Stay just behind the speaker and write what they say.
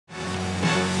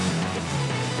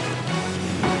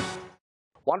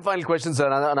One final question,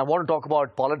 sir, and I want to talk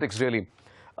about politics, really.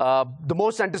 The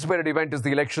most anticipated event is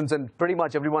the elections, and pretty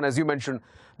much everyone, as you mentioned,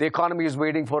 the economy is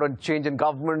waiting for a change in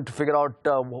government to figure out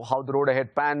how the road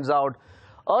ahead pans out.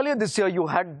 Earlier this year,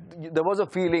 there was a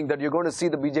feeling that you're going to see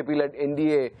the BJP-led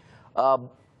NDA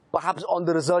perhaps on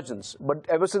the resurgence. But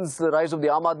ever since the rise of the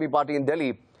Aam Aadmi Party in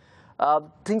Delhi,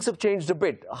 things have changed a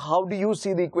bit. How do you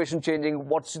see the equation changing?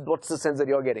 What's the sense that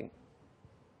you're getting?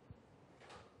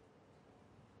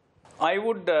 I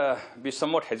would be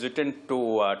somewhat hesitant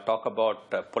to talk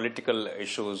about political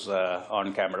issues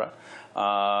on camera.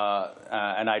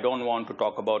 And I don't want to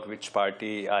talk about which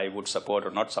party I would support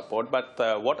or not support.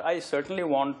 But what I certainly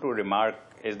want to remark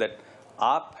is that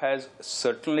AAP has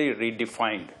certainly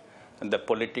redefined the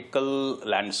political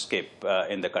landscape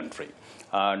in the country.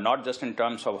 Not just in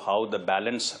terms of how the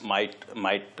balance might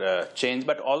change,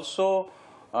 but also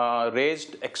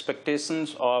raised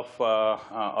expectations of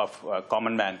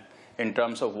common man in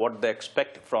terms of what they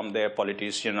expect from their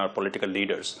politician or political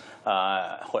leaders,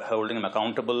 holding them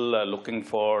accountable, looking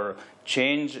for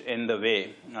change in the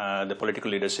way the political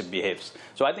leadership behaves.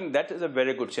 So I think that is a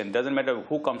very good change. It doesn't matter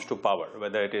who comes to power,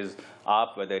 whether it is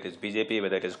AAP, whether it is BJP,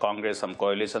 whether it is Congress, some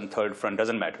coalition, third front,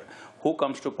 doesn't matter. Who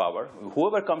comes to power,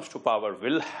 whoever comes to power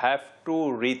will have to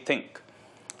rethink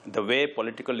the way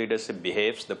political leadership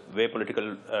behaves, the way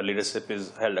political leadership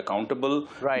is held accountable,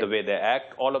 the way they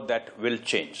act, all of that will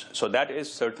change. So that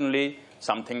is certainly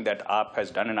something that AAP has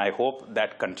done, and I hope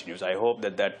that continues. I hope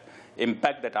that that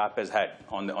impact that AAP has had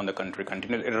on the country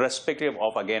continues, irrespective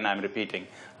of, again, I'm repeating,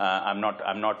 I'm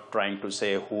not trying to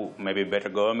say who may be better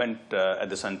government at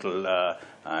the central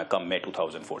come May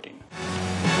 2014.